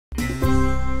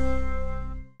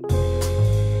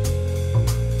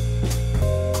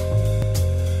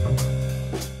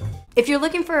If you're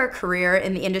looking for a career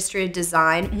in the industry of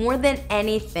design, more than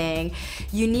anything,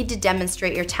 you need to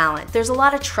demonstrate your talent. There's a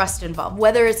lot of trust involved,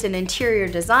 whether it's an interior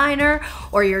designer,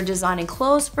 or you're designing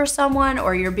clothes for someone,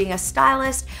 or you're being a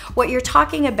stylist. What you're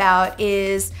talking about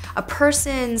is a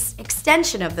person's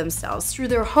extension of themselves through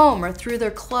their home or through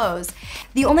their clothes.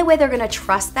 The only way they're gonna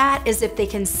trust that is if they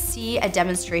can see a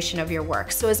demonstration of your work.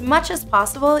 So as much as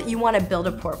possible, you wanna build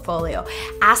a portfolio.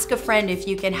 Ask a friend if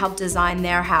you can help design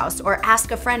their house, or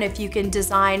ask a friend if you can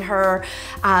design her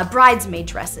bridesmaid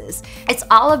dresses. It's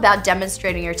all about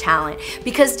demonstrating your talent,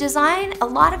 because design, a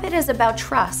lot of it is about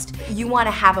trust. You want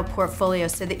to have a portfolio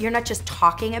so that you're not just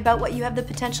talking about what you have the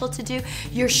potential to do,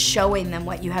 you're showing them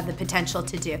what you have the potential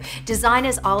to do. Design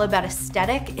is all about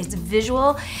aesthetic, it's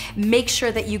visual. Make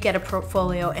sure that you get a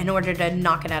portfolio in order to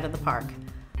knock it out of the park.